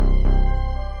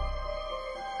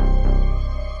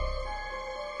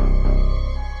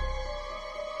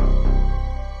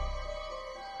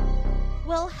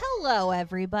Hello,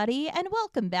 everybody, and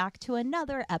welcome back to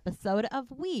another episode of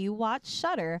We Watch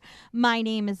Shudder. My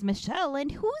name is Michelle,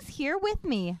 and who's here with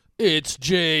me? It's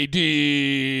JD.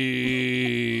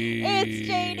 It's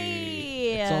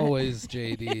JD. It's always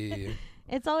JD.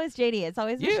 It's always JD. It's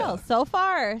always Michelle. So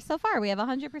far, we have a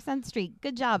 100% streak.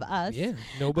 Good job, us. Yeah,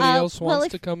 nobody else wants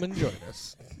to come and join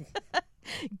us.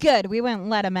 Good. We wouldn't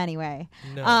let him anyway.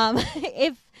 No.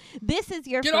 If this is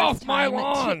your Get first off my time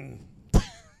lawn.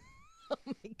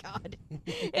 Oh my God.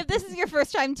 If this is your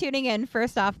first time tuning in,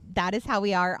 first off, that is how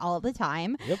we are all the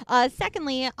time. Yep.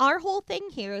 Secondly, our whole thing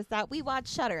here is that we watch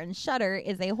Shudder, and Shudder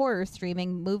is a horror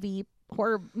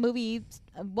movie,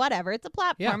 whatever. It's a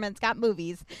platform and it's got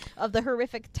movies of the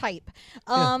horrific type.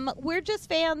 We're just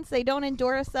fans. They don't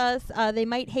endorse us. They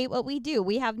might hate what we do.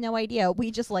 We have no idea.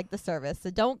 We just like the service. So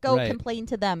don't go complain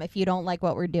to them if you don't like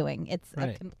what we're doing. It's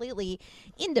a completely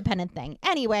independent thing.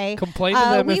 Anyway. Complain to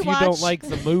them if you don't like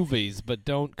the movies, but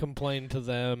don't complain to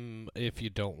them if you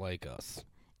don't like us.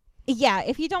 Yeah,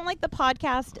 if you don't like the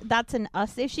podcast, that's an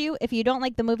us issue. If you don't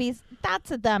like the movies, that's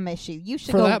a them issue. You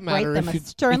should write them a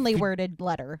sternly worded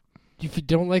letter. If you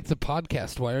don't like the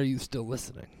podcast, why are you still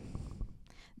listening?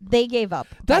 They gave up.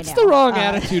 That's the wrong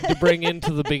attitude to bring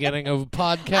into the beginning of a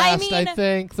podcast, I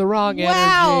think. The wrong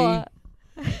energy.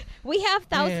 We have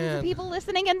thousands of people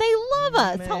listening, and they love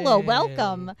us. Man. Hello,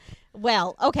 welcome.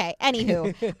 Well, okay,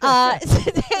 anywho,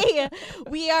 today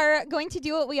we are going to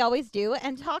do what we always do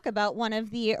and talk about one of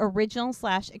the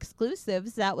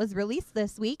original/exclusives that was released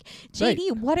this week.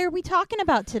 JD, what are we talking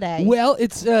about today? Well,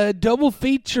 it's a double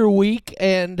feature week,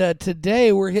 and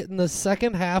today we're hitting the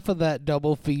second half of that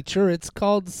double feature. It's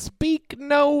called Speak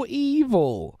No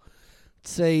Evil.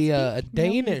 It's a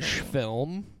Danish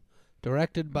film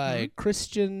directed by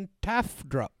Christian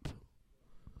Tafdrup.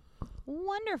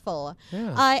 Wonderful.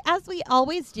 Yeah. As we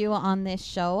always do on this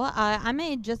show, I'm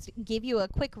going to just give you a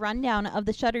quick rundown of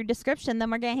the Shudder description,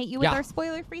 then we're going to hit you with our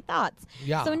spoiler-free thoughts.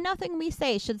 Yeah. So nothing we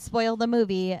say should spoil the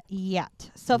movie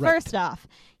yet. So first off,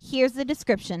 here's the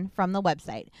description from the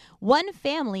website. One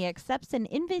family accepts an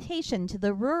invitation to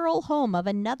the rural home of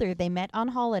another they met on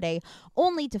holiday,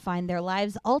 only to find their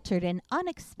lives altered in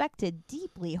unexpected,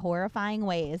 deeply horrifying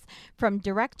ways. From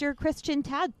director Christian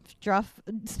Tadruff,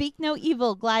 Speak No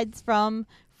Evil glides from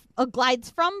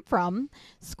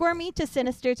squirmy to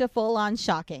sinister to full-on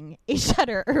shocking. A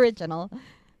Shudder original.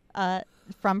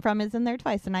 From is in there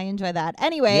twice, and I enjoy that.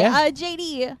 Anyway,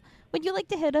 JD, would you like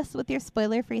to hit us with your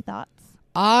spoiler-free thoughts?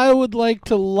 I would like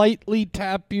to lightly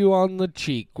tap you on the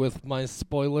cheek with my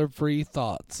spoiler-free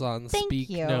thoughts on Speak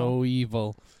No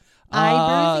Evil.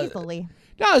 I bruise easily.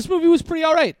 No, this movie was pretty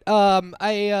all right. The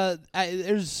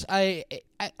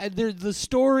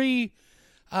story.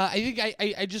 I think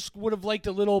I just would have liked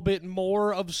a little bit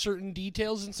more of certain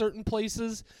details in certain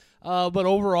places. But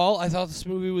overall, I thought this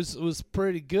movie was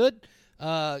pretty good.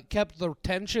 Kept the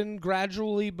tension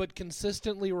gradually but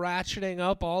consistently ratcheting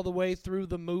up all the way through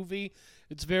the movie.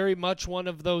 It's very much one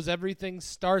of those everything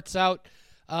starts out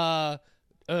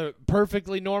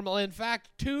perfectly normal. In fact,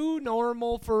 too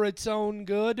normal for its own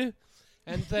good.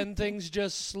 And then things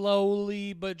just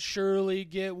slowly but surely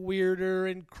get weirder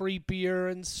and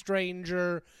creepier and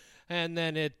stranger. And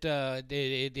then it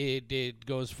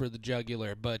goes for the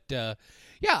jugular. But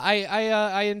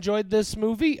I enjoyed this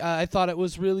movie. I thought it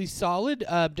was really solid.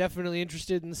 Definitely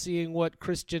interested in seeing what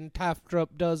Christian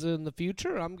Tafdrup does in the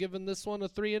future. I'm giving this one a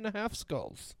 3.5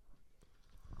 skulls.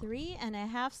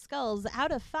 3.5 skulls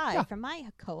out of 5 from my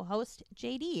co-host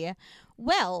JD.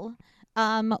 Well,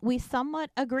 we somewhat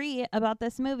agree about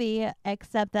this movie,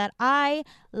 except that I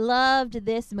loved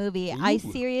this movie. Ooh. I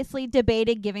seriously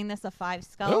debated giving this a 5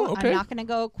 skull. Oh, okay. I'm not going to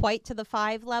go quite to the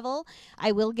 5 level.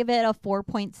 I will give it a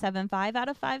 4.75 out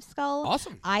of 5 skull.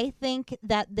 Awesome. I think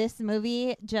that this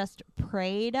movie just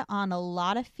preyed on a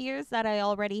lot of fears that I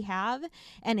already have,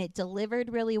 and it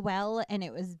delivered really well, and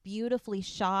it was beautifully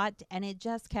shot, and it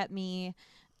just kept me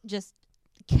just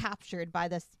captured by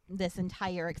this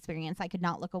entire experience. I could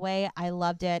not look away. I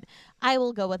loved it. I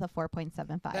will go with a 4.75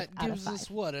 out of 5. That gives us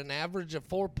what, an average of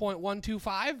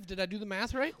 4.125? Did I do the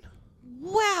math right?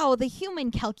 Wow, the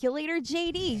human calculator,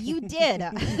 JD, you did.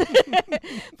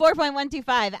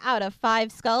 4.125 out of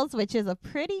 5 skulls, which is a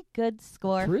pretty good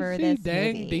score for this movie. Pretty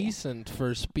dang decent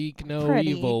for Speak No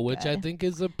Evil, which I think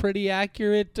is a pretty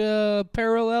accurate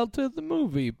parallel to the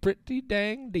movie. Pretty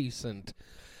dang decent.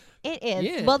 It is.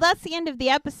 Yeah. Well, that's the end of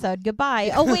the episode. Goodbye.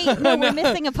 Oh, wait. No, we're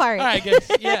missing a part. All right, guys.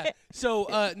 Yeah. So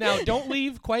now don't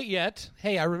leave quite yet.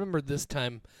 Hey, I remembered this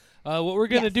time. What we're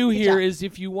going to do here is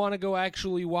if you want to go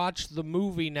actually watch the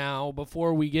movie now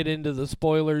before we get into the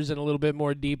spoilers and a little bit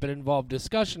more deep and involved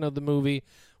discussion of the movie,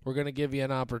 we're going to give you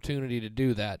an opportunity to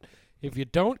do that. If you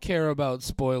don't care about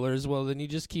spoilers, well, then you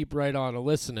just keep right on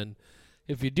listening.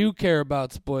 If you do care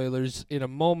about spoilers, in a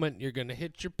moment you're going to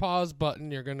hit your pause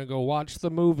button, you're going to go watch the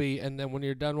movie, and then when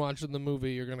you're done watching the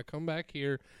movie, you're going to come back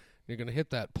here, you're going to hit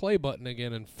that play button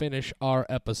again and finish our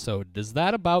episode. Does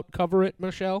that about cover it,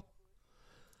 Michelle?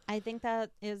 I think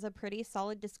that is a pretty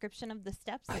solid description of the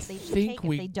steps that they should take if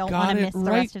we they don't got want to it miss the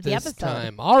right rest of the this episode.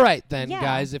 time. All right then, Yeah,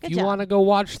 guys. If good you job. want to go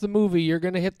watch the movie, you're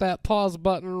going to hit that pause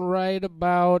button right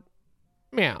about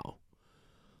meow.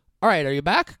 All right, are you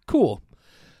back? Cool.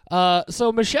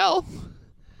 So Michelle,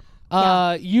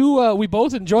 we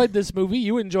both enjoyed this movie.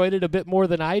 You enjoyed it a bit more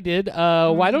than I did.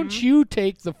 Why don't you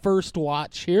take the first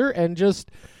watch here and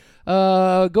just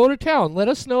go to town? Let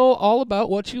us know all about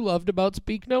what you loved about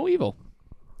Speak No Evil.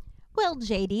 Well,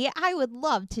 JD, I would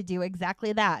love to do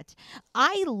exactly that.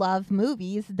 I love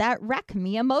movies that wreck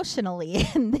me emotionally,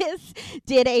 and this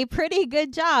did a pretty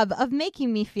good job of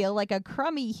making me feel like a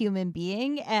crummy human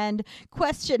being and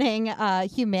questioning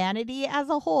humanity as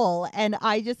a whole. And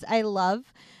I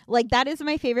love, like, that is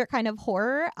my favorite kind of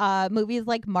horror. Movies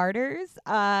like Martyrs,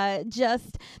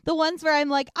 just the ones where I'm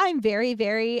like, I'm very,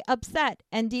 very upset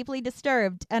and deeply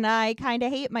disturbed, and I kind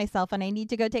of hate myself, and I need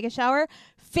to go take a shower.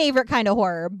 Favorite kind of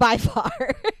horror by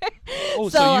far.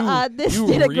 So this you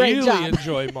did a great really job.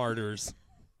 enjoy Martyrs.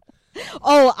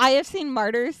 Oh, I have seen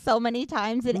Martyrs so many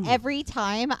times, and every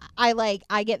time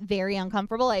I get very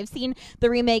uncomfortable. I've seen the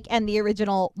remake and the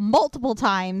original multiple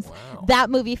times. Wow. That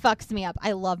movie fucks me up.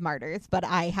 I love Martyrs, but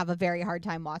I have a very hard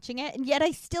time watching it, and yet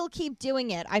I still keep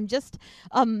doing it. I'm just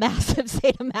a massive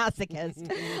sadomasochist.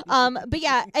 But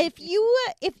yeah, if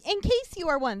in case you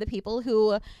are one of the people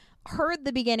who heard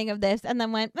the beginning of this and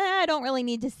then went, I don't really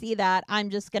need to see that,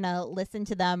 I'm just gonna listen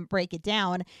to them break it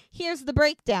down. Here's the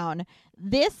breakdown.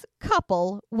 This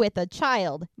couple with a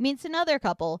child meets another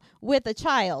couple with a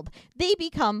child. They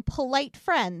become polite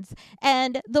friends,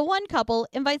 and the one couple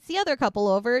invites the other couple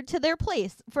over to their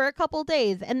place for a couple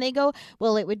days, and they go,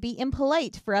 well, it would be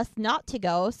impolite for us not to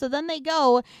go. So then they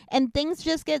go, and things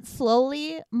just get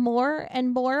slowly more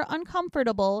and more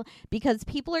uncomfortable because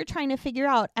people are trying to figure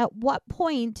out, at what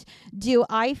point do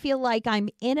I feel like I'm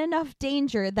in enough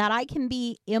danger that I can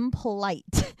be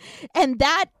impolite? And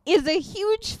that is a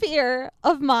huge fear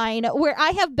of mine, where I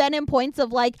have been in points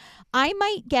of like, I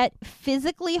might get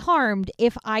physically harmed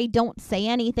if I don't say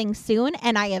anything soon,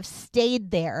 and I have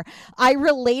stayed there. I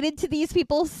related to these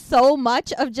people so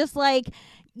much of just like,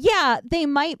 yeah, they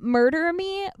might murder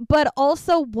me, but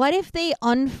also, what if they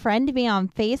unfriend me on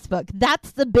Facebook?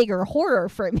 That's the bigger horror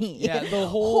for me. Yeah, the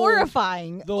whole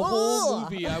horrifying. The whole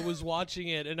movie, I was watching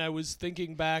it and I was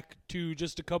thinking back to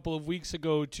just a couple of weeks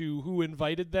ago to Who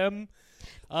Invited Them.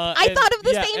 I thought of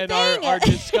the same thing. Our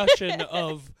discussion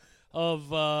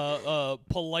of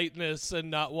politeness and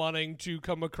not wanting to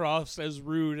come across as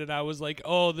rude, and I was like,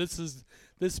 oh, this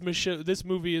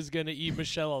movie is gonna eat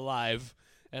Michelle alive.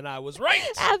 And I was right.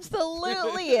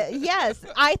 Absolutely. Yes.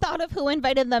 I thought of Who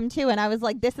Invited Them too. And I was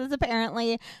like, this is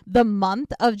apparently the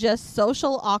month of just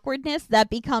social awkwardness that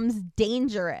becomes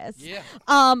dangerous. Yeah.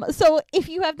 So if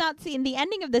you have not seen the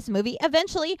ending of this movie,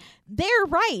 eventually they're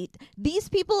right. These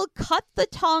people cut the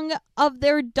tongue of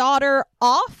their daughter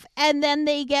off, and then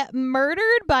they get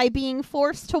murdered by being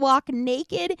forced to walk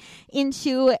naked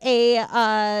into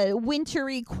a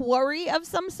wintry quarry of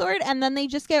some sort. And then they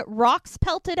just get rocks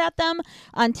pelted at them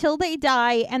until they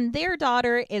die, and their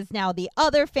daughter is now the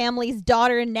other family's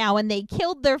daughter now, and they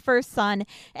killed their first son.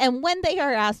 And when they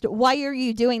are asked, why are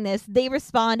you doing this? They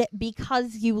respond,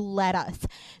 because you let us.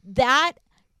 That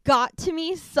got to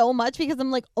me so much, because I'm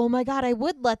like, oh my God, I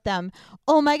would let them.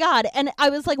 Oh my God. And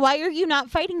I was like, why are you not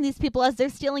fighting these people as they're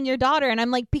stealing your daughter? And I'm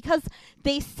like, because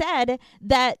they said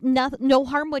that no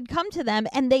harm would come to them,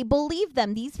 and they believe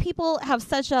them. These people have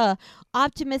such a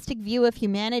optimistic view of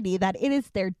humanity that it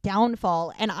is their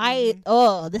downfall. And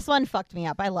this one fucked me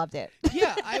up. I loved it.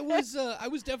 Yeah, I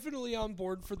was definitely on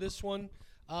board for this one.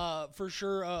 For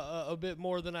sure, a bit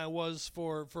more than I was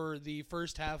for the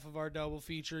first half of our double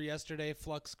feature yesterday,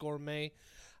 Flux Gourmet.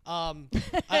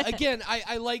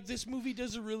 I like this movie.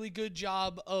 Does a really good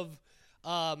job of,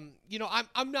 I'm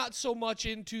not so much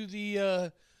into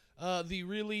the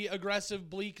really aggressive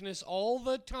bleakness all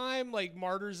the time. Like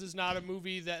Martyrs is not a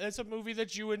movie that's a movie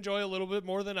that you enjoy a little bit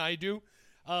more than I do.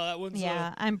 That one's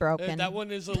I'm broken. That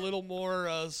one is a little more.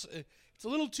 It's a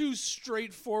little too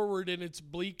straightforward in its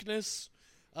bleakness.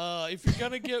 If you're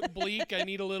gonna get bleak, I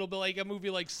need a little bit. Like a movie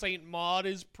like Saint Maud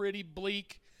is pretty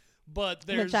bleak, but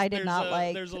there's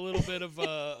a little bit of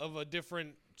a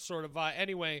different sort of vibe.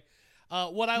 Anyway,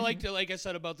 what I liked, like I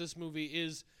said, about this movie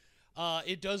is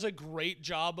it does a great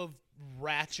job of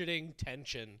ratcheting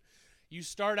tension. You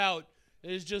start out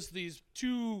It's just these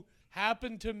two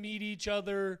happen to meet each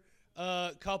other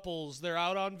couples. They're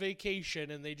out on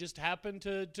vacation and they just happen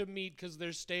to meet because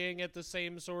they're staying at the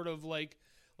same sort of like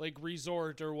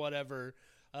resort or whatever.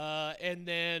 And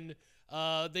then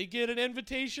they get an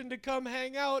invitation to come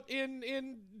hang out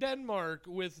in Denmark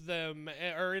with them,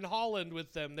 or in Holland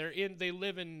with them. They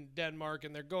live in Denmark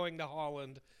and they're going to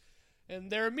Holland. And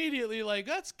they're immediately like,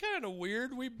 that's kind of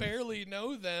weird. We barely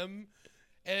know them.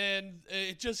 And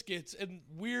it just gets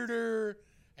weirder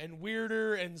and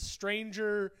weirder and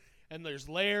stranger. And there's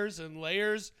layers and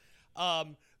layers.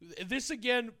 This,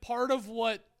 again, part of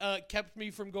what kept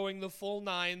me from going the full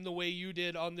 9 the way you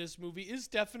did on this movie is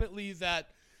definitely that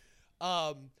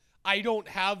I don't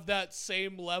have that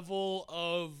same level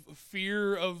of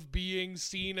fear of being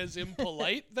seen as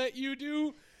impolite that you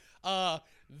do.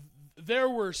 There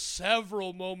were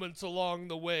several moments along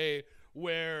the way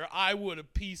where I would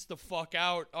have pieced the fuck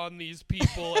out on these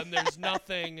people, and there's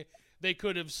nothing they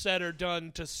could have said or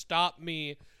done to stop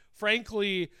me.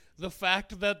 Frankly, the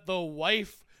fact that the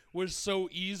wife was so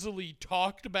easily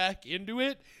talked back into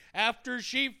it after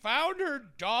she found her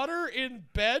daughter in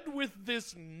bed with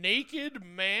this naked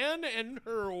man and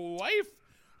her wife,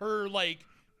 her,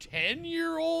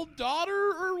 10-year-old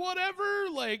daughter or whatever,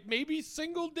 maybe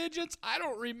single digits, I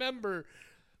don't remember.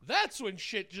 That's when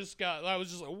shit just got, I was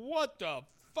just like, what the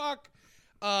fuck?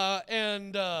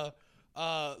 And the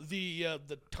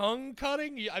tongue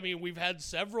cutting, I mean, we've had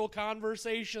several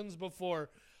conversations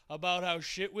before about how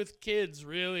shit with kids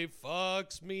really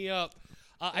fucks me up.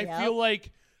 I feel like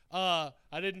I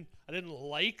didn't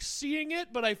like seeing it,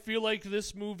 but I feel like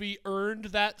this movie earned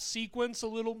that sequence a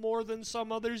little more than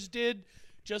some others did,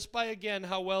 just by, again,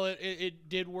 how well it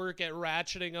did work at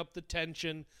ratcheting up the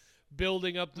tension,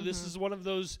 building up. This is one of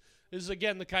those, this is,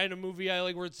 again, the kind of movie I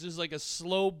like where it's just like a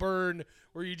slow burn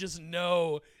where you just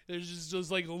know there's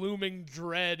just like looming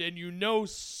dread and you know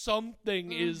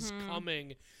something is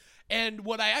coming. And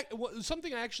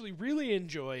something I actually really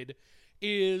enjoyed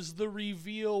is the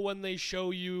reveal when they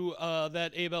show you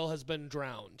that Abel has been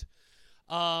drowned.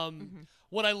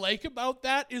 What I like about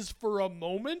that is, for a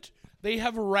moment, they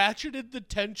have ratcheted the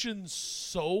tension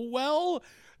so well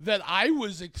that I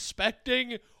was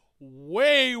expecting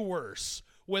way worse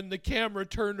when the camera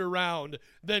turned around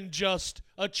than just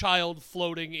a child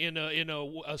floating in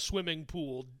a swimming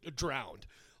pool drowned.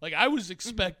 Like, I was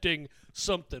expecting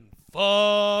something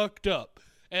fucked up.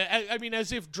 I mean,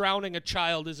 as if drowning a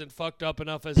child isn't fucked up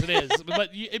enough as it is.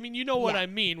 But, I mean, you know what I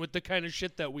mean with the kind of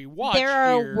shit that we watch There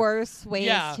are here. worse ways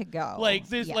to go. Like,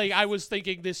 this, I was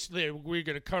thinking we're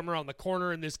going to come around the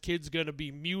corner and this kid's going to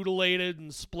be mutilated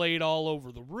and splayed all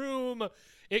over the room.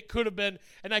 It could have been,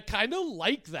 and I kind of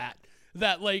like that.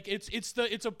 That, like, it's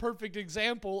a perfect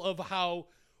example of how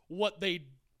what you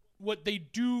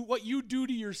do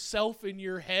to yourself in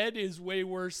your head is way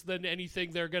worse than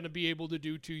anything they're going to be able to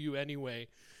do to you anyway.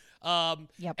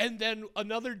 And then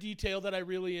another detail that I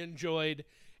really enjoyed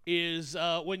is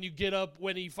when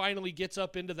he finally gets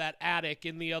up into that attic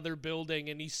in the other building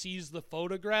and he sees the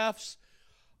photographs.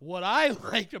 What I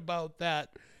like about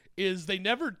that is they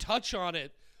never touch on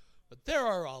it, but there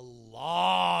are a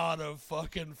lot of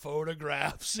fucking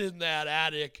photographs in that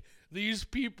attic. These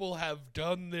people have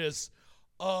done this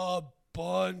a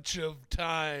bunch of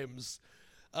times.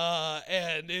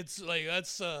 And it's like,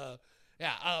 that's, the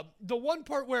one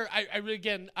part where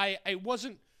I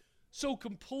wasn't so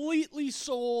completely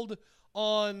sold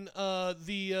on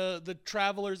the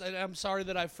travelers, and I'm sorry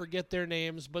that I forget their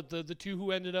names, but the two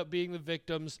who ended up being the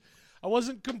victims, I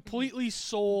wasn't completely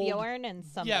sold. Bjorn and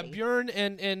somebody. Yeah, Bjorn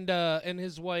and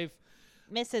his wife.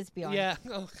 Mrs. Bjorn. Yeah.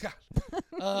 Oh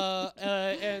God.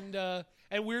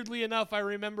 And weirdly enough, I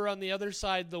remember on the other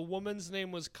side the woman's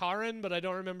name was Karin, but I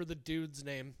don't remember the dude's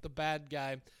name, the bad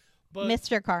guy. But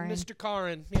Mr. Karin. Mr.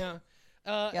 Karin. Yeah.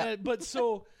 But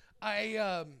so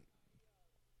I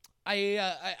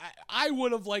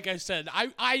would have, like I said,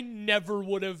 I never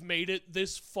would have made it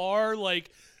this far. Like,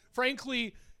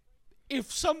 frankly,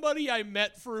 if somebody I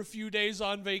met for a few days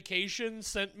on vacation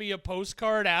sent me a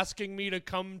postcard asking me to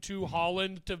come to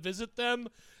Holland to visit them,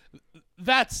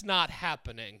 that's not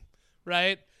happening,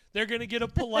 right? They're going to get a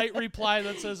polite reply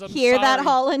that says, I'm Hear sorry. that,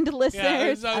 Holland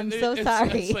listeners? Yeah, I'm so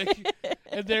sorry. It's like,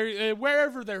 and they're,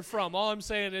 wherever they're from, all I'm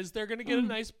saying is they're going to get a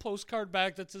nice postcard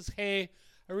back that says, hey,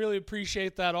 I really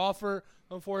appreciate that offer.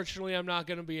 Unfortunately, I'm not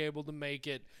going to be able to make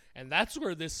it. And that's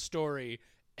where this story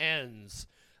ends.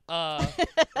 When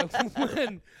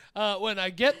I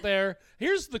get there,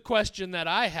 here's the question that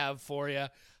I have for you.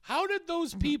 How did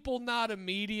those people not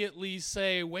immediately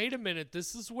say, wait a minute,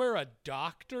 this is where a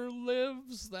doctor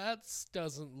lives? That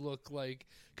doesn't look like...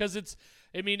 Because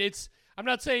I'm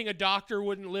not saying a doctor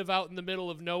wouldn't live out in the middle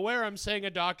of nowhere. I'm saying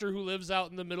a doctor who lives out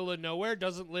in the middle of nowhere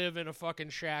doesn't live in a fucking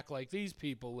shack like these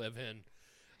people live in.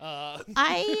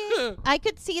 I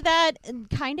could see that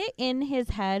kind of in his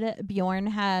head. Bjorn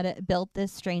had built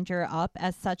this stranger up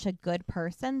as such a good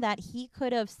person that he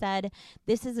could have said,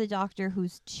 this is a doctor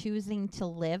who's choosing to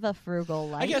live a frugal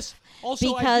life. I guess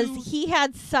also because he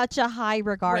had such a high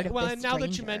regard of well, this and now that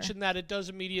you stranger. mentioned that, it does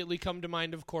immediately come to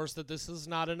mind, of course, that this is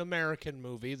not an American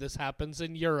movie. This happens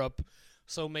in Europe.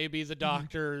 So maybe the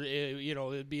doctor,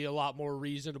 it'd be a lot more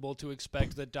reasonable to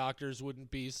expect that doctors wouldn't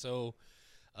be so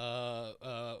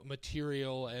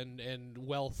material and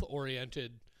wealth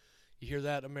oriented. You hear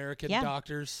that, American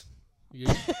doctors?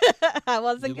 I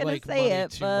wasn't gonna like say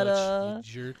it, but much,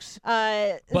 you jerks.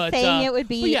 Saying it would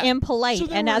be impolite, so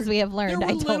and as we have learned, there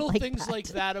were I don't little like things that. like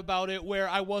that about it where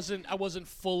I wasn't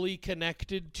fully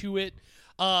connected to it.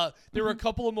 There were a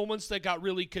couple of moments that got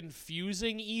really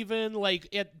confusing, even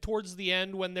like towards the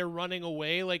end when they're running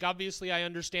away. Like, obviously, I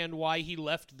understand why he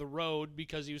left the road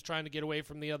because he was trying to get away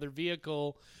from the other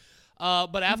vehicle.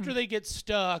 But after they get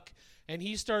stuck and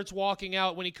he starts walking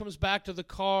out, when he comes back to the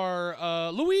car,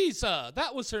 Louisa,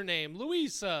 that was her name,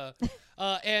 Louisa,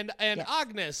 and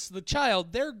Agnes, the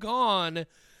child, they're gone.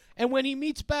 And when he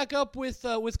meets back up with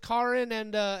Karen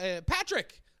and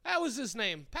Patrick. That was his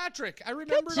name, Patrick. I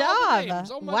remembered all the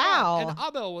names. Oh my God! And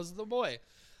Abel was the boy.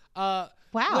 Wow.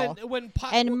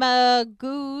 And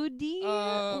Magudi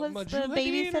was the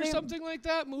babysitter or something like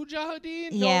that. Mujahideen.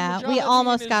 Yeah, no, we Mujahideen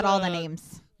almost is, got all the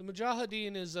names. The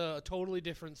Mujahideen is a totally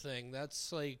different thing.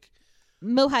 That's like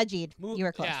Mujahid. You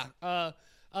were close. Yeah.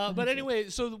 But anyway,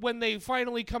 so when they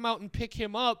finally come out and pick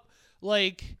him up,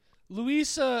 like,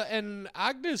 Louisa and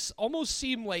Agnes almost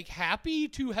seem like happy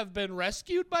to have been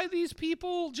rescued by these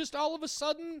people just all of a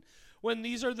sudden, when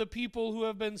these are the people who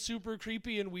have been super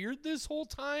creepy and weird this whole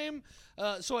time.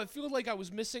 So I feel like I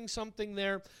was missing something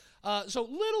there. So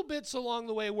little bits along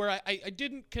the way where I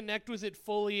didn't connect with it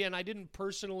fully, and I didn't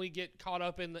personally get caught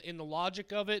up in the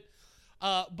logic of it.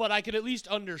 But I could at least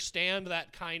understand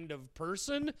that kind of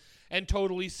person and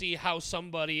totally see how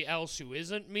somebody else who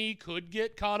isn't me could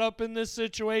get caught up in this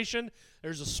situation.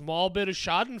 There's a small bit of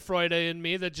schadenfreude in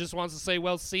me that just wants to say,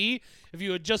 well, see, if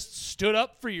you had just stood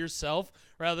up for yourself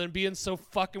rather than being so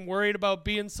fucking worried about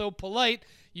being so polite,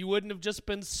 you wouldn't have just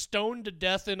been stoned to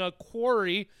death in a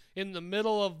quarry in the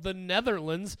middle of the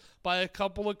Netherlands by a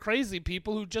couple of crazy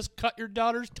people who just cut your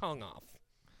daughter's tongue off.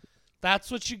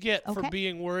 That's what you get for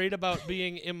being worried about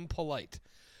being impolite.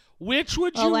 Which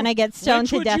would you? When I get stoned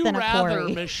to death in a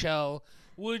quarry, Michelle,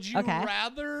 would you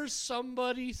rather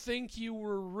somebody think you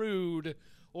were rude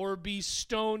or be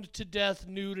stoned to death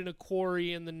nude in a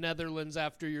quarry in the Netherlands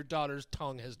after your daughter's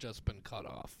tongue has just been cut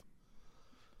off?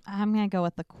 I'm gonna go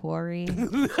with the quarry.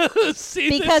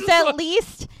 See, because at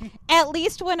least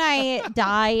when I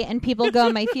die and people go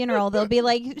to my funeral, they'll be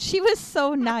like, she was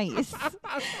so nice.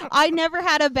 I never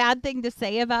had a bad thing to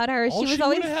say about her. She was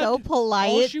always so polite.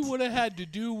 All she would have had to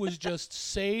do was just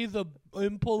say the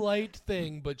impolite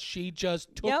thing, but she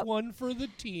just took one for the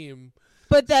team.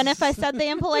 But then if I said the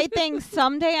impolite thing,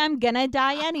 someday I'm going to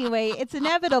die anyway. It's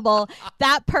inevitable.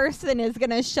 That person is going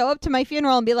to show up to my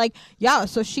funeral and be like, yeah,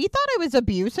 so she thought I was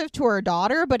abusive to her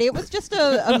daughter, but it was just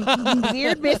a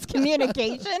weird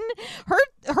miscommunication.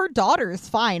 Her daughter's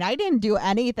fine. I didn't do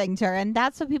anything to her. And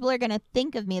that's what people are going to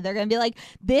think of me. They're going to be like,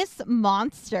 this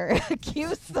monster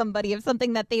accused somebody of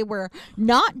something that they were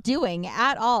not doing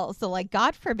at all. So, like,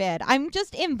 God forbid. I'm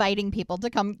just inviting people to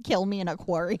come kill me in a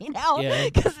quarry now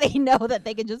because they know that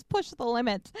they can just push the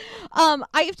limits.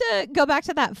 I have to go back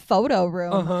to that photo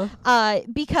room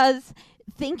because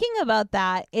thinking about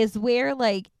that is where,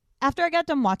 like, after I got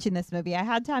done watching this movie, I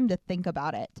had time to think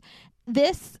about it.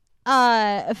 This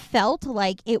felt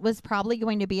like it was probably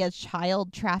going to be a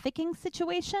child trafficking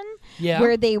situation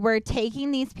where they were taking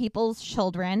these people's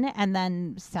children and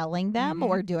then selling them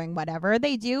or doing whatever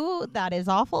they do that is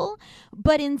awful.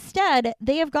 But instead,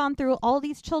 they have gone through all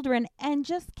these children and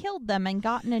just killed them and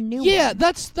gotten a new one. Yeah,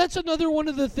 that's another one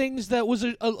of the things that was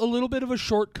a little bit of a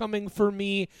shortcoming for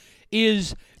me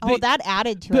is... that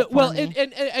added to it for me.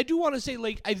 And I do want to say,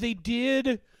 like, they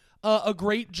did... a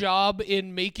great job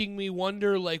in making me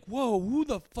wonder, like, whoa, who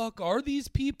the fuck are these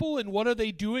people and what are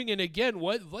they doing? And again,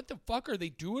 what the fuck are they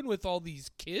doing with all these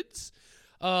kids?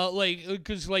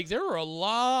 Because there are a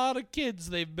lot of kids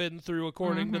they've been through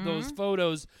according to those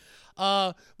photos.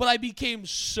 But I became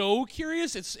so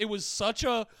curious. It was such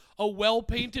a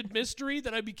well-painted mystery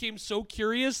that I became so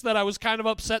curious that I was kind of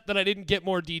upset that I didn't get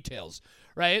more details,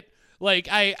 right? Like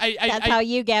that's how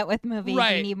you get with movies.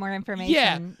 Right. You need more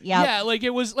information. Yeah. Like,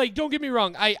 it was like, don't get me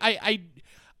wrong.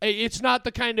 it's not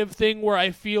the kind of thing where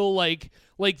I feel like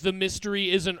the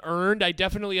mystery isn't earned. I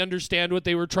definitely understand what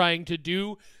they were trying to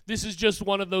do. This is just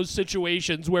one of those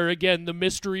situations where, again, the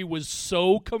mystery was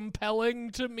so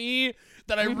compelling to me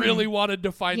that I really wanted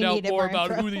to find out more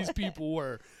about who these people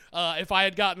were. If I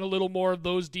had gotten a little more of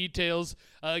those details,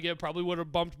 again, probably would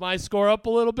have bumped my score up a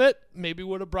little bit. Maybe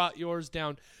would have brought yours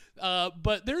down.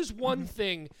 But there's one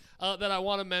thing that I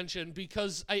want to mention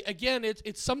because,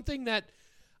 it's something that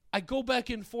I go back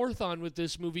and forth on with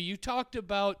this movie. You talked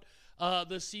about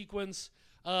the sequence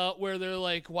where they're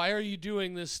like, why are you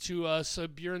doing this to us?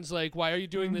 Bjorn's like, why are you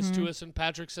doing this to us? And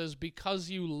Patrick says, because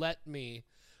you let me,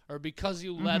 or because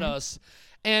you let us.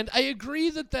 And I agree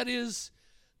that is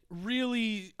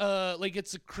really,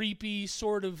 it's a creepy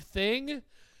sort of thing.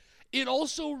 It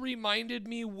also reminded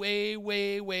me way,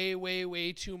 way, way, way,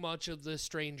 way too much of The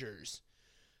Strangers.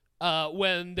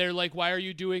 When they're like, why are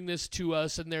you doing this to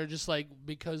us? And they're just like,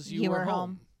 because you were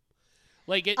home.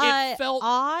 Like, it felt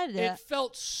odd. It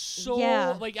felt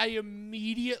so, like, I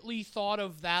immediately thought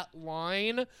of that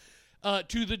line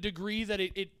to the degree that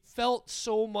it felt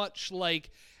so much like,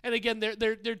 and again,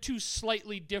 they're two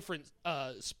slightly different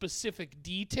specific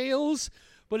details,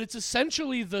 but it's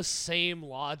essentially the same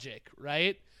logic,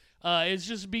 right? It's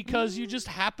just because you just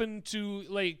happen to,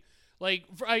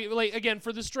 again,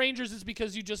 for The Strangers, it's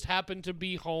because you just happen to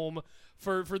be home.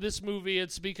 For this movie,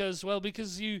 it's because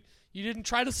you didn't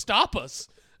try to stop us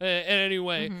in any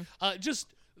way. Just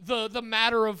the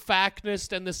matter of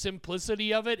factness and the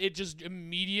simplicity of it just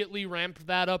immediately ramped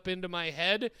that up into my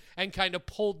head and kind of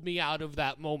pulled me out of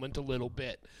that moment a little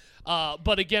bit.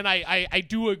 But again, I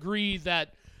do agree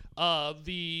that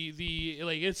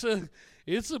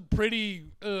it's a pretty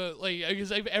I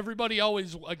guess everybody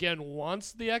always again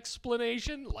wants the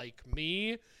explanation, like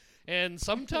me. And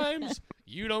sometimes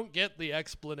you don't get the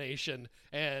explanation,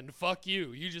 and fuck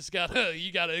you. You just gotta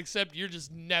accept you're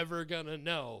just never gonna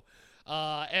know.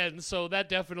 And so that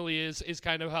definitely is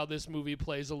kind of how this movie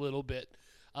plays a little bit.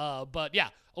 But yeah,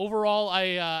 overall,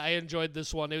 I enjoyed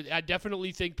this one. I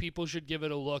definitely think people should give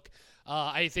it a look.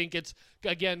 I think it's,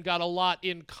 again, got a lot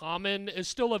in common. It's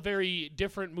still a very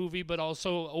different movie, but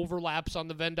also overlaps on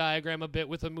the Venn diagram a bit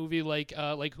with a movie like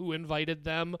Who Invited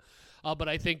Them. But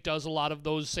I think does a lot of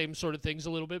those same sort of things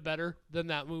a little bit better than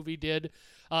that movie did.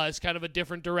 It's kind of a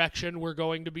different direction. We're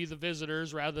going to be the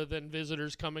visitors rather than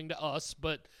visitors coming to us.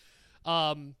 But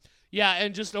and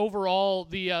just overall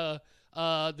the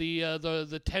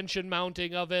tension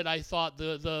mounting of it, I thought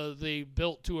they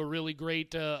built to a really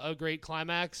great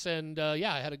climax, and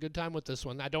I had a good time with this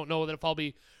one. I don't know that if I'll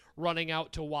be running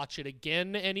out to watch it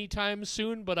again anytime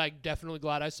soon, but I'm definitely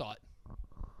glad I saw it.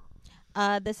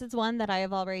 This is one that I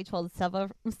have already told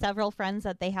several friends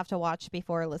that they have to watch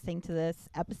before listening to this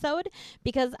episode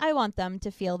because I want them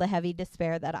to feel the heavy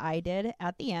despair that I did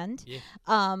at the end. Yeah.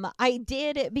 I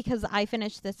did because I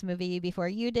finished this movie before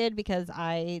you did because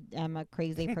I am a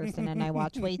crazy person and I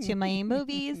watch way too many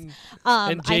movies.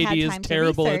 And JD is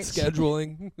terrible at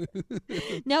scheduling.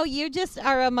 No, you just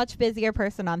are a much busier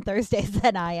person on Thursdays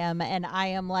than I am, and I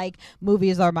am like,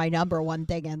 movies are my number one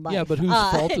thing in life. Yeah, but whose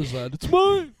fault is that? It's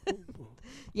mine.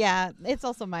 Yeah, it's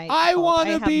also my I want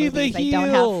to be the heel. I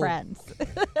don't have friends.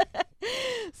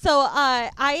 So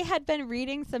I had been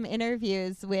reading some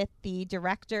interviews with the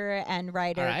director and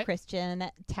writer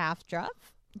Christian Taftrup.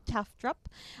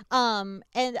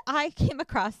 And I came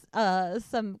across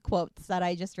some quotes that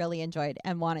I just really enjoyed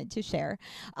and wanted to share.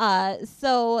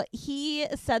 So he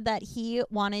said that he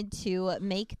wanted to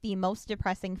make the most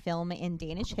depressing film in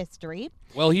Danish history.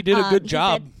 Well, he did a good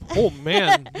job. Oh,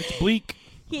 man, it's bleak.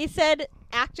 He said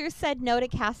actors said no to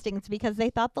castings because they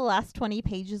thought the last 20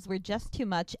 pages were just too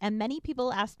much, and many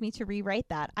people asked me to rewrite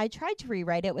that. I tried to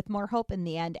rewrite it with more hope in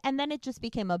the end, and then it just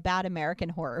became a bad American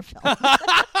horror film.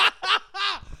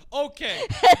 Okay,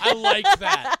 I like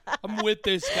that. I'm with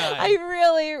this guy. I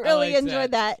really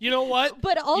enjoyed that. You know what?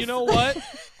 But also, you know what?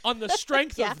 On the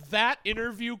strength of that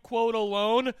interview quote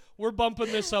alone, we're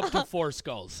bumping this up to 4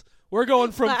 skulls. We're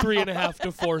going from 3.5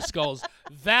 to 4 skulls.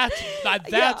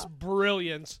 That's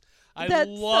brilliant. I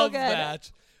love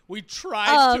that. We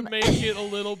tried to make it a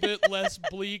little bit less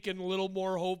bleak and a little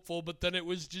more hopeful, but then it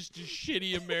was just a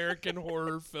shitty American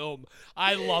horror film.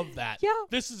 I love that. Yeah.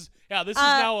 This is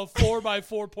now a 4 by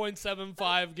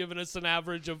 4.75, giving us an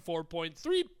average of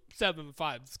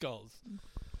 4.375 skulls.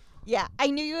 Yeah, I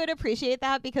knew you would appreciate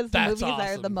that because the That's movies that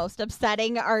are awesome. the most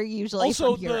upsetting are usually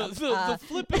Also, from Europe. the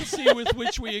flippancy with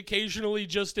which we occasionally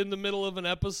just in the middle of an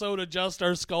episode adjust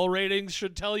our skull ratings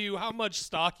should tell you how much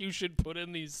stock you should put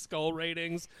in these skull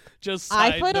ratings. Just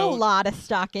side I put note. a lot of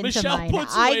stock into Michelle mine.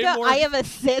 puts way more- I have a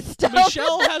system.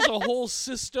 Michelle has a whole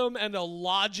system and a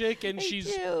logic, and I she's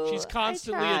do.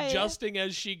 constantly I try. adjusting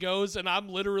as she goes. And I'm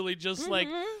literally just like,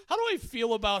 Mhm. how do I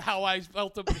feel about how I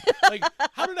felt? Like,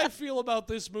 how did I feel about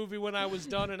this movie when I was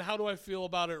done, and how do I feel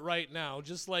about it right now?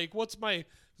 Just like, what's my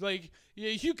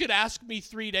you could ask me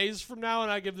 3 days from now, and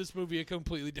I give this movie a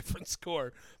completely different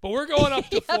score. But we're going up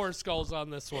to 4 skulls on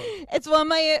this one. It's one of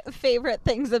my favorite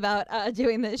things about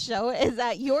doing this show is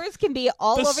that yours can be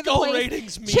all The over the skull place,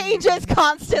 ratings mean changes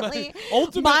constantly.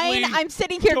 Ultimately, Mine, I'm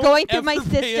sitting here don't going through my ever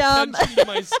pay system. attention to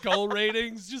my skull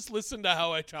ratings. Just listen to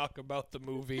how I talk about the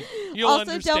movie. You'll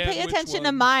Also, understand don't pay which attention to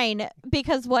ones. mine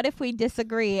because what if we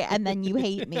disagree and then you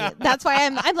hate me? That's why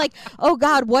I'm like, oh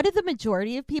God, what do the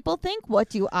majority of people think? What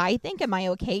do I think? Am I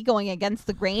okay going against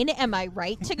the grain? Am I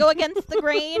right to go against the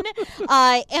grain?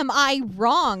 Am I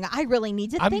wrong? I really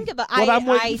need to think about. What I'm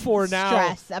waiting I for now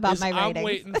stress about is my ratings. I'm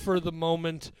waiting for the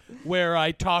moment where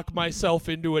I talk myself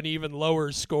into an even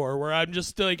lower score, where I'm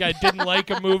just like, I didn't like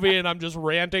a movie and I'm just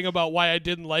ranting about why I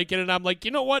didn't like it, and I'm like,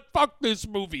 you know what? Fuck this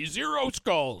movie. 0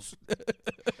 skulls.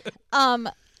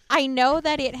 I know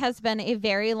that it has been a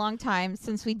very long time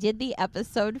since we did the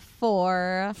episode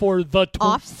for the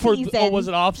off season. was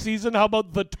it off season? How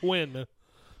about The Twin?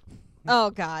 Oh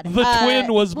God, The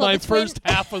Twin was well, my the Twin- first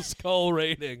half a skull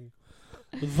rating.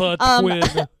 The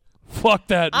Twin. Fuck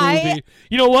that movie.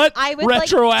 You know what? I would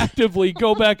retroactively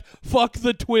go back. Fuck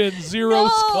The Twin. 0 No.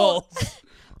 skulls.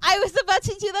 I was about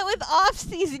to do that with off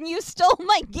season. You stole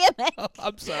my gimmick.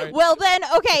 I'm sorry. Well then,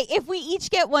 okay, if we each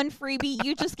get one freebie,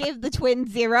 you just gave the twin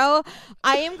 0.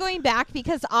 I am going back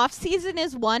because off season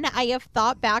is one I have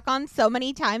thought back on so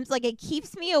many times. Like, it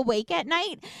keeps me awake at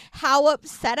night how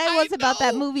upset I was about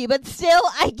that movie. But still,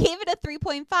 I gave it a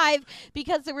 3.5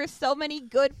 because there were so many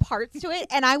good parts to it.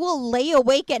 And I will lay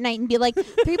awake at night and be like,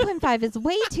 3.5 is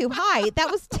way too high. That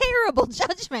was terrible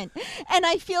judgment. And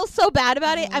I feel so bad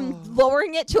about it. I'm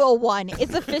lowering it to a 1.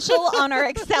 It's official on our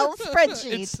Excel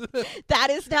spreadsheet. That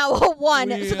is now a 1,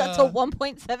 so that's a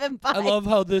 1.75. I love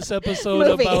how this episode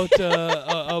movie.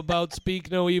 about Speak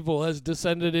No Evil has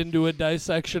descended into a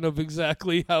dissection of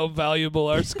exactly how valuable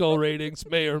our skull ratings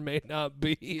may or may not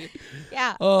be.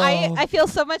 Yeah, Oh. I feel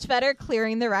so much better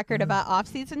clearing the record about off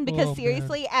season because Oh,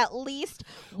 seriously, at least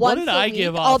What once did a I week,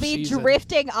 give I'll be off-season?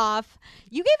 drifting off.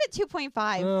 You gave it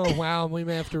 2.5. Oh wow, we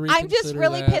may have to reconsider I'm just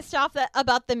really that. pissed off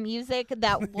about the music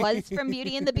that was from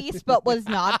Beauty and the Beast, but was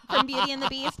not from Beauty and the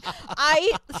Beast.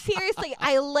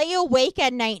 I lay awake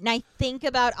at night and I think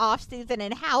about off season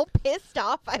and how pissed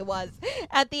off I was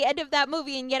at the end of that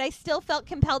movie, and yet I still felt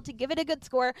compelled to give it a good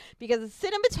score because the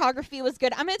cinematography was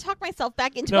good. I'm going to talk myself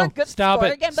back into a good score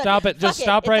again. But Stop it. Just fuck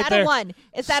stop it. right It's there. at a 1.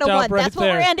 It's at a Stop 1. right That's what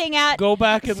there. we're ending at. Go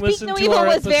back and Speak listen No to Evil our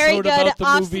was episode very good. about the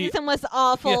Off movie. season was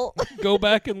awful. Yeah. Go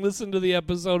back and listen to the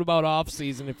episode about off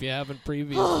season if you haven't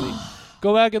previously.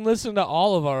 Go back and listen to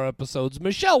all of our episodes.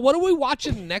 Michelle, what are we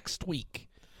watching next week?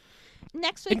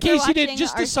 Next week, In case we're you didn't, watching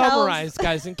just to ourselves- summarize,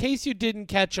 guys, in case you didn't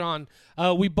catch on,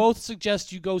 we both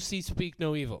suggest you go see Speak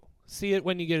No Evil. See it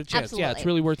when you get a chance. Yeah, it's Absolutely.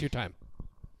 really worth your time.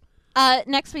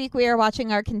 Next week, we are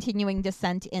watching our continuing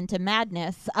descent into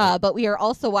madness, but we are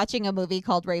also watching a movie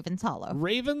called Raven's Hollow.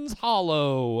 Raven's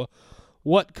Hollow.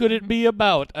 What could it be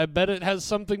about? I bet it has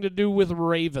something to do with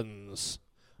ravens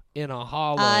in a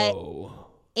hollow.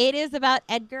 It is about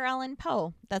Edgar Allan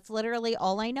Poe. That's literally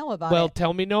all I know about Well, it.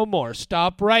 tell me no more.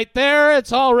 Stop right there.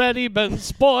 It's already been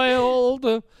spoiled.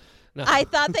 No. I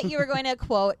thought that you were going to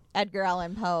quote Edgar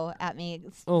Allan Poe at me.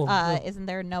 Oh, no. Isn't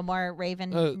there no more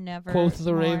Raven, never Quoth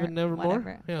the more, Raven nevermore?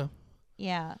 whatever. Yeah.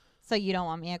 Yeah. So you don't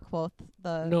want me to quote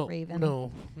the No, Raven?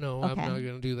 no, I'm Okay. not going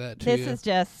to do that to This you. is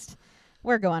just,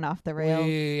 we're going off the rails.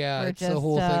 Yeah, We're it's just, the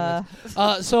whole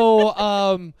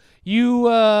thing. You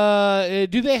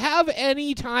do they have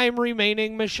any time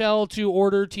remaining, Michelle, to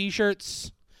order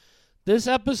T-shirts? This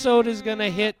episode is going to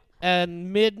hit at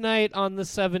midnight on the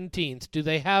 17th. Do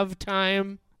they have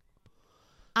time?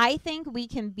 I think we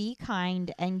can be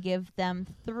kind and give them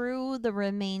through the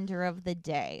remainder of the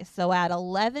day. So at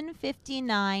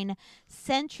 11:59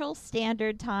 Central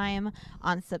Standard Time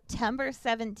on September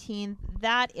 17th,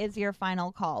 that is your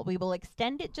final call. We will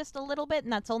extend it just a little bit,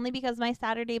 and that's only because my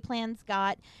Saturday plans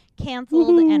got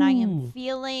canceled, and I am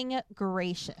feeling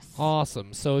gracious.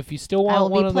 Awesome. So if you still I want will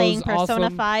one be of playing those Persona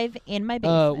awesome 5 in my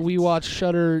basement. We watch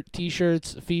Shudder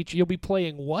T-shirts feature. You'll be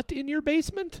playing what in your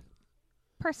basement?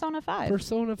 Persona 5.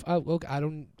 Persona. Okay, I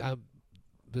don't.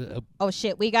 Oh,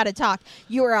 shit, we got to talk.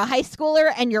 You are a high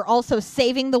schooler, and you're also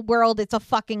saving the world. It's a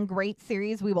fucking great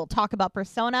series. We will talk about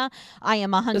Persona. I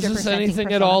am 100% Is this team anything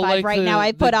Persona at all 5 like right now.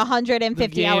 I put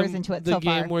 150 hours into it so far. The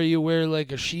game far. where you wear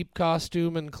like a sheep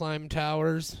costume and climb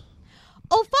towers?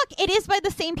 Oh, fuck. It is by the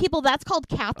same people. That's called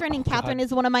Catherine, and Catherine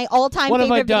is one of my all-time What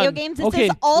have I favorite video done? games. This Okay,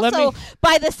 is also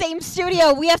by the same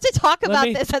studio. We have to talk about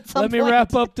this at some point. Let me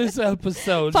wrap up this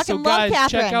episode. Fucking So, love guys,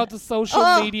 Catherine. check out the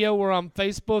social media. We're on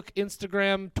Facebook,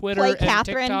 Instagram, Twitter, Play and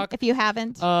Catherine TikTok. if you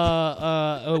haven't.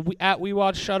 We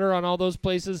watch Shudder on all those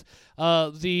places.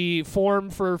 The form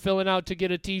for filling out to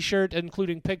get a T-shirt,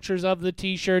 including pictures of the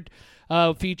T-shirt,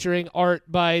 featuring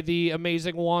art by the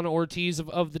amazing Juan Ortiz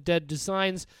of the Dead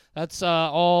Designs. That's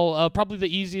all. Probably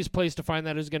the easiest place to find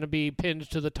that is going to be pinned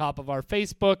to the top of our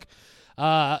Facebook.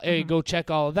 Hey, go check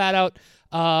all of that out.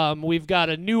 We've got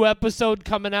a new episode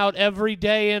coming out every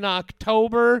day in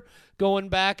October. Going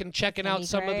back and checking out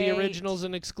some of the originals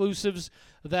and exclusives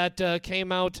that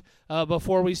came out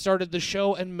before we started the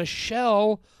show. And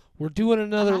Michelle, we're doing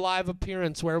another live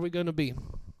appearance. Where are we going to be?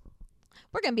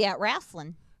 We're going to be at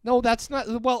wrestling. No, that's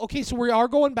not. Well, okay, so we are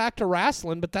going back to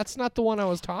wrestling, but that's not the one I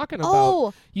was talking about.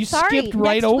 Oh, you sorry, skipped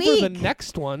right next over week. the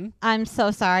next one. I'm so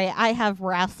sorry. I have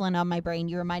wrestling on my brain.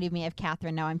 You reminded me of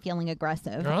Catherine. Now I'm feeling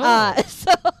aggressive. Oh.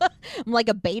 So I'm like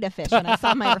a beta fish, and I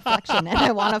saw my reflection, and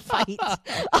I want to fight.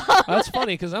 That's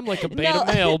funny because I'm like a beta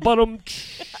male, but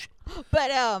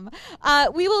But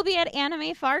we will be at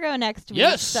Anime Fargo next week.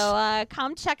 Yes. So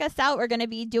come check us out. We're going to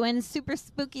be doing super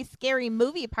spooky, scary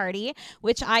movie party,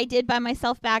 which I did by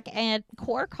myself back at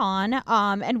CoreCon.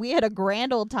 And we had a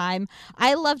grand old time.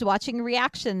 I loved watching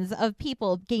reactions of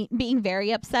people being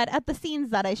very upset at the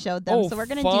scenes that I showed them. So we're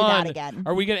going to do that again.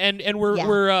 Are we going to? And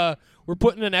we're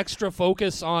putting an extra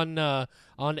focus on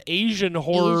Asian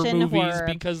horror movies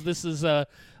because this is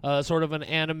sort of an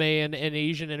anime and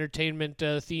Asian entertainment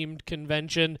themed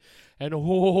convention. And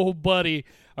oh, buddy,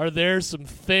 are there some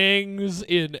things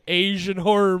in Asian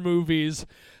horror movies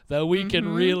that we can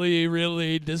really,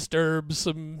 really disturb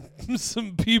some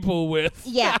people with?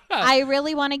 Yeah, I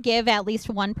really want to give at least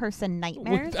one person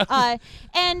nightmares.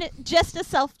 And just a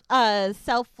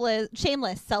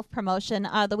shameless self-promotion,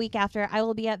 the week after, I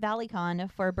will be at ValleyCon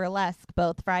for Burlesque,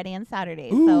 both Friday and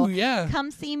Saturday. Ooh, so yeah.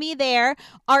 Come see me there.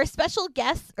 Our special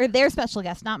guests, or their special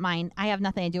guests, not mine. I have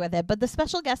nothing to do with it. But the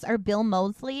special guests are Bill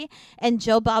Moseley and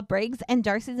Joe Bob Briggs, and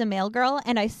Darcy's a Mail Girl.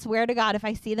 And I swear to God, if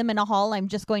I see them in a hall, I'm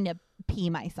just going to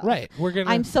pee myself. Right.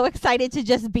 I'm so excited to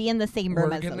just be in the same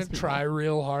room as those people. We're going to try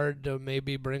real hard to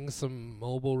maybe bring some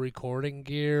mobile recording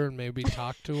gear and maybe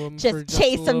talk to them for just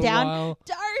chase a them little down. while.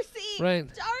 Darcy! Right.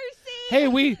 Darcy! Hey,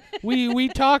 we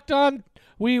talked on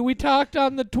we talked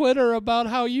on the Twitter about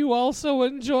how you also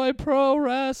enjoy pro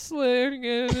wrestling,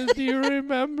 and do you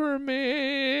remember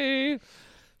me?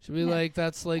 She'll be like,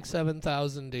 that's like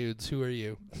 7,000 dudes. Who are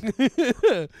you?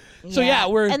 So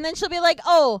we're... And then she'll be like,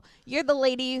 oh, you're the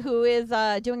lady who is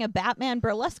doing a Batman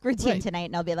burlesque routine tonight.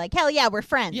 And I'll be like, hell yeah, we're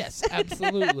friends. Yes,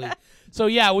 absolutely. So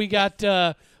we got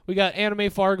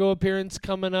Anime Fargo appearance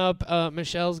coming up.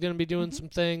 Michelle's going to be doing some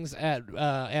things at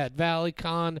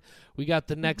ValleyCon. We got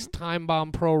the next Time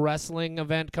Bomb Pro Wrestling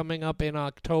event coming up in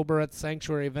October at the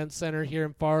Sanctuary Event Center here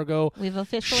in Fargo. We've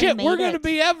officially made we're going to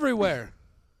be everywhere.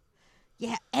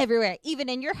 Yeah, everywhere, even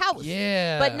in your house.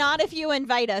 Yeah. But not if you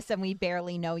invite us and we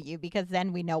barely know you, because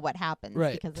then we know what happens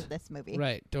because of this movie.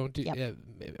 Right. Don't do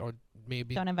or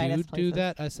maybe don't invite us do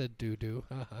that. I said do.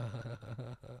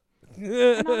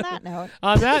 And on that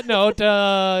note.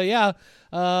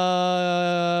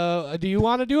 Do you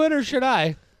want to do it or should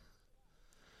I?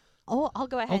 Oh, I'll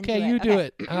go ahead Okay, and you do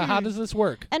it. do it. How does this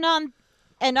work? And on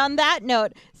that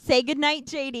note, say goodnight,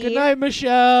 JD. Good night,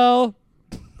 Michelle.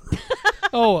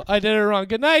 Oh, I did it wrong.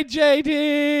 Good night,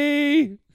 JD.